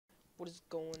What is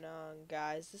going on,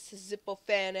 guys? This is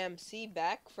ZippoFan MC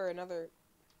back for another...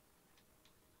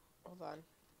 Hold on.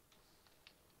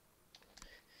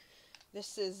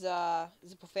 This is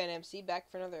ZippoFan MC back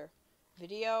for another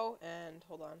video, and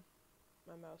hold on.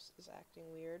 My mouse is acting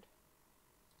weird.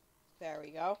 There we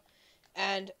go.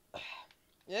 And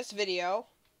in this video,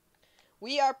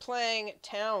 we are playing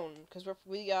Town, because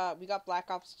we got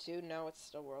Black Ops 2. No, it's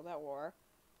still World at War,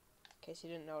 in case you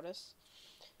didn't notice.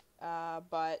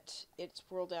 But it's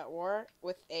World at War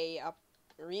with a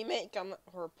remake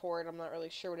or port. I'm not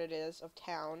really sure what it is of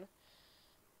Town,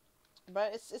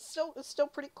 but it's still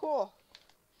pretty cool.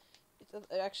 It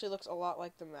actually looks a lot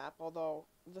like the map, although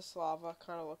this lava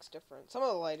kind of looks different. Some of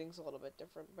the lighting's a little bit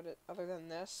different, but other than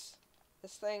this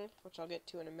thing, which I'll get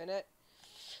to in a minute,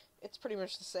 it's pretty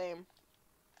much the same.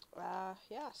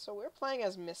 Yeah. So we're playing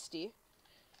as Misty.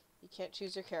 You can't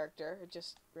choose your character; it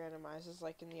just randomizes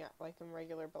like in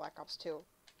regular Black Ops 2.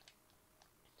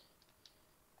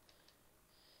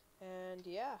 And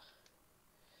yeah.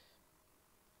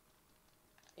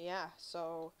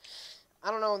 So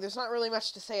I don't know. There's not really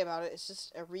much to say about it. It's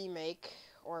just a remake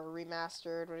or a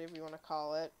remastered, whatever you want to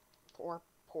call it, or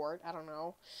port. I don't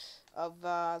know, of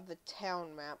the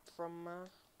Town map from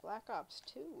Black Ops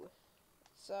 2.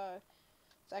 It's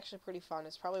actually pretty fun.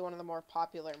 It's probably one of the more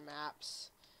popular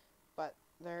maps, but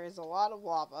there is a lot of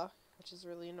lava, which is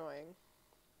really annoying.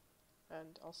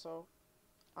 And also,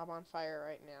 I'm on fire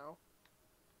right now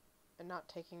and not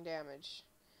taking damage.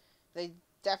 They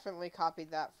definitely copied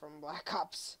that from Black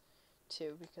Ops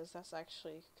 2, because that's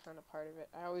actually kind of part of it.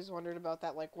 I always wondered about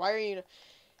that, like, why are you...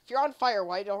 If you're on fire,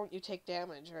 why don't you take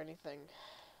damage or anything?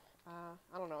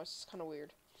 I don't know, it's just kind of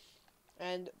weird.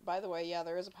 And, by the way, yeah,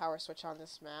 there is a power switch on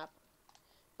this map,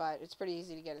 but it's pretty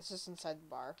easy to get. It's just inside the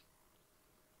bar.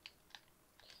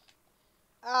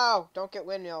 Oh, don't get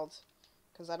windmilled,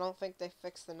 because I don't think they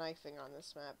fixed the knifing on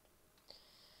this map.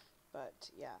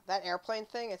 But, yeah, that airplane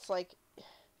thing, it's like...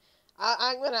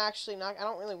 I'm going to actually not... I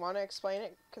don't really want to explain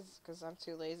it, because I'm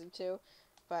too lazy to.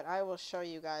 But I will show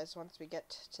you guys once we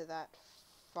get to that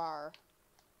far.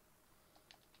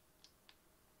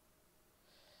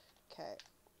 Okay.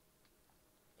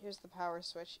 Here's the power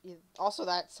switch. Also,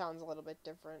 that sounds a little bit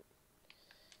different.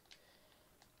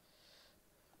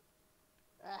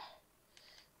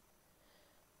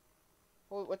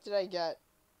 Well, what did I get?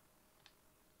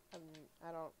 I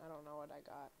don't know what I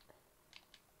got.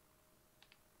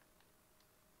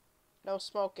 No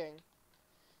smoking.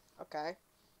 Okay.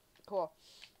 Cool.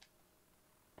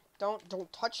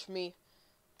 Don't touch me.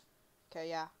 Okay,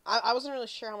 yeah. I wasn't really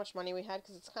sure how much money we had,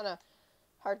 because it's kind of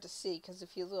hard to see, because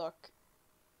if you look...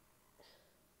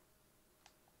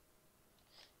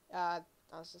 I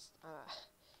was just...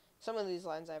 some of these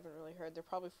lines I haven't really heard. They're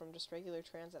probably from just regular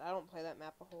transit. I don't play that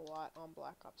map a whole lot on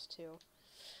Black Ops 2.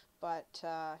 But,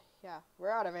 yeah. We're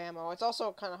out of ammo. It's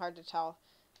also kind of hard to tell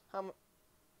how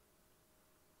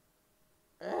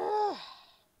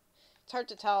it's hard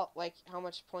to tell, like, how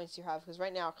much points you have, because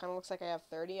right now it kind of looks like I have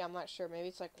 30. I'm not sure. Maybe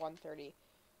it's like 130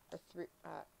 or 3.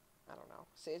 I don't know.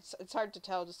 See, it's hard to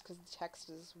tell just because the text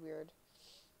is weird.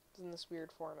 It's in this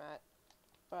weird format.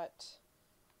 But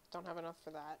don't have enough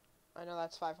for that. I know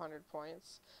that's 500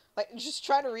 points. Like, just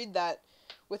try to read that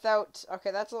without...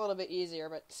 Okay, that's a little bit easier,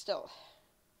 but still.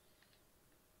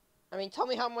 I mean, tell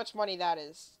me how much money that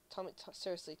is.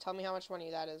 Seriously, tell me how much money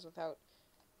that is without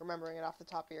remembering it off the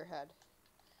top of your head.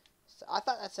 So, I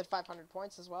thought that said 500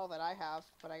 points as well that I have,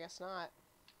 but I guess not.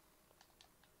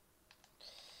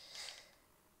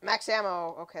 Max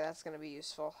ammo. Okay, that's going to be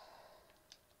useful.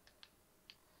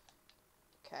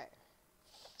 Okay.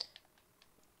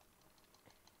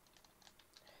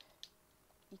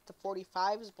 Eat the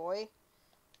 45s, boy.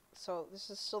 So, this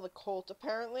is still the Colt,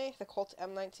 apparently. The Colt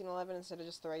M1911 instead of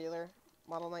just the regular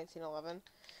Model 1911.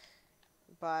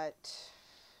 But,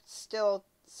 still,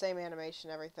 same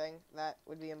animation, everything. That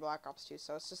would be in Black Ops 2,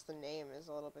 so it's just the name is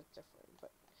a little bit different.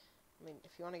 But, I mean,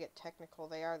 if you want to get technical,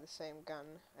 they are the same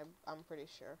gun. I'm pretty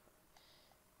sure.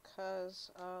 Because,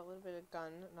 a little bit of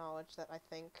gun knowledge that I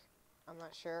think, I'm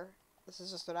not sure. This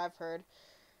is just what I've heard.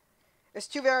 There's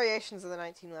two variations of the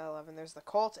 1911. There's the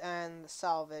Colt and the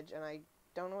Salvage, and I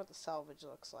don't know what the Salvage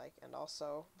looks like. And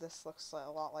also, this looks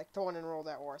a lot like the one in World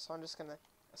at War, so I'm just going to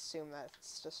assume that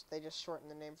it's just they just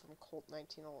shortened the name from Colt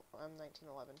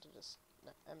M1911 to just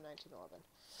M1911.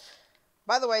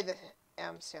 By the way, the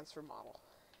M stands for model,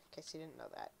 in case you didn't know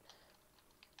that.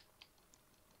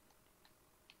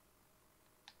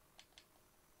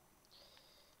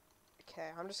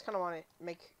 Okay, I'm just kind of want to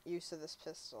make use of this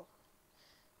pistol.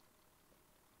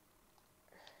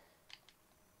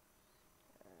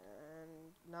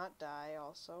 And not die,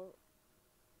 also.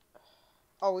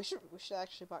 Oh, we should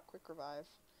actually buy quick revive.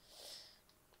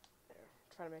 Here,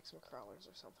 try to make some crawlers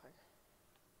or something.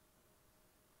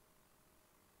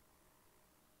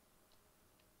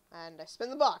 And I spin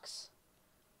the box.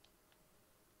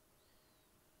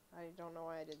 I don't know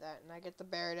why I did that. And I get the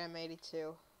Barrett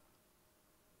M82.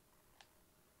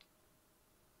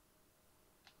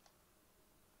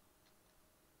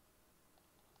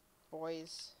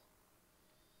 Boys.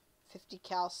 50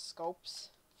 cal scopes.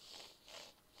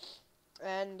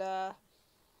 And, of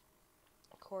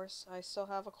course, I still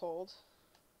have a cold.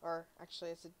 Or,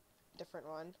 actually, it's a different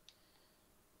one.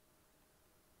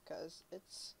 Because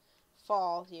it's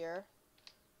fall here.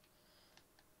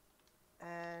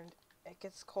 And it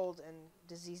gets cold and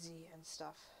diseasey and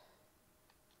stuff.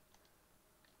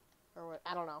 Or what?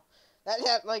 I don't know.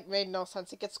 That like made no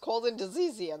sense. It gets cold and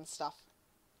diseasey and stuff.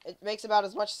 It makes about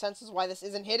as much sense as why this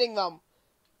isn't hitting them.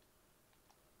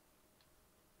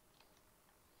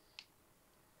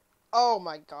 Oh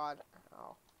my god.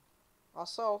 Oh.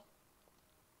 Also,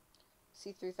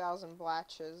 C3000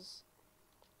 blatches.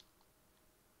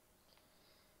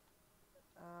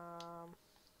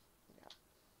 Yeah.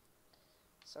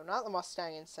 So not the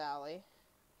Mustang and Sally.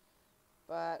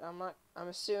 But I'm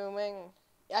assuming,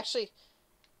 actually,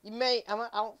 you may, I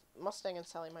don't, Mustang and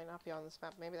Sally might not be on this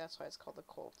map. Maybe that's why it's called the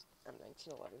Colt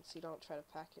M1911. So you don't try to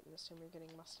pack it and assume you're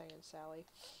getting Mustang and Sally.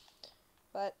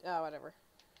 But, whatever.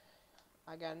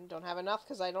 Again, don't have enough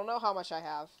because I don't know how much I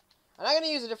have. I'm not going to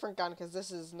use a different gun because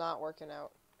this is not working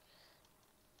out.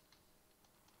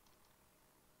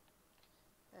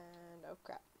 And, oh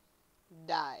crap.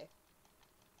 Die.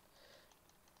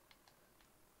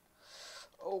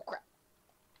 Oh crap.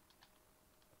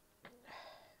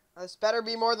 This better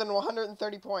be more than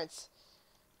 130 points.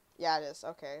 Yeah, it is.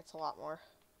 Okay, it's a lot more.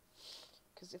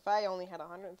 Because if I only had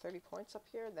 130 points up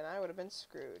here, then I would have been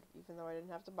screwed. Even though I didn't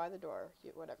have to buy the door.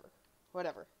 Whatever.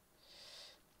 Whatever.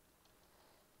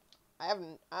 I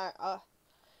haven't...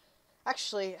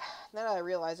 Actually, now that I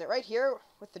realize it, right here,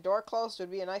 with the door closed, would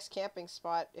be a nice camping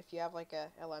spot if you have, like, a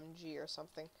LMG or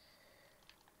something.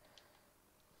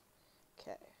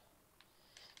 Okay.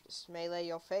 Just melee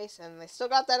your face, and they still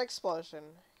got that explosion,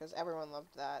 because everyone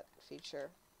loved that feature.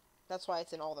 That's why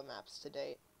it's in all the maps to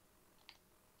date.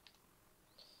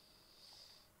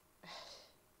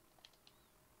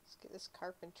 Let's get this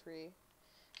carpentry.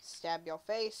 Stab your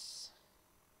face.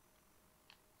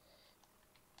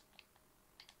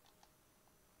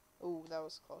 Ooh, that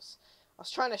was close. I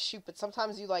was trying to shoot, but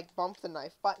sometimes you, like, bump the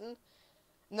knife button.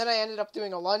 And then I ended up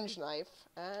doing a lunge knife,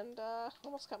 and,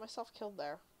 almost got myself killed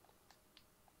there.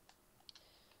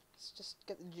 Let's just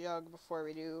get the jug before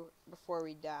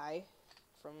we die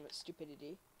from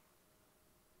stupidity.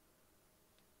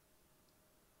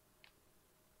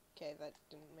 Okay, that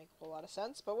didn't make a whole lot of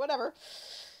sense, but whatever.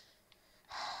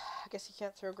 I guess you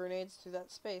can't throw grenades through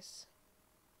that space.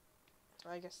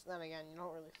 I guess then again, you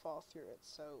don't really fall through it,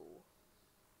 so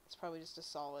it's probably just a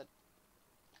solid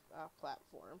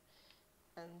platform.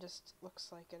 And just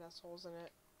looks like it has holes in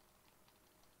it.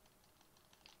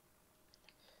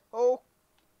 Oh,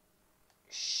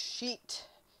 shit.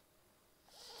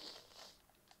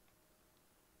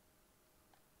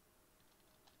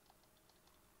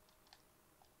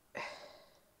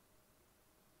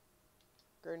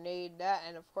 Grenade that,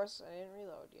 and of course I didn't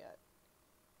reload yet.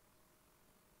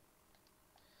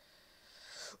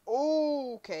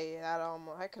 Okay,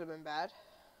 that could have been bad.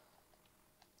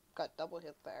 Got double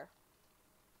hit there.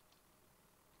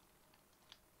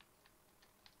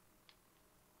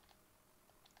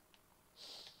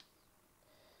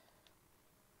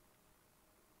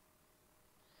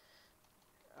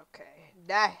 Okay,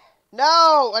 die.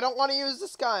 No, I don't want to use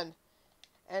this gun.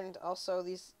 And also,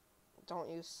 these don't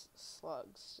use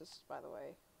slugs. Just by the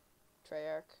way,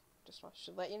 Treyarch,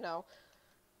 should let you know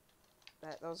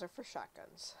that those are for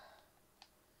shotguns.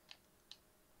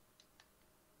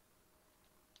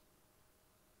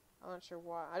 I'm not sure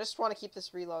why. I just want to keep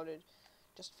this reloaded,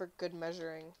 just for good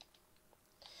measuring.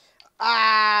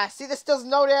 Ah, see, this does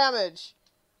no damage.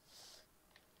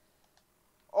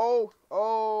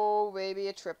 Oh, baby,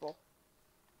 a triple.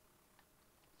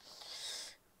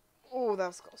 Oh, that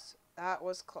was close. That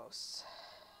was close.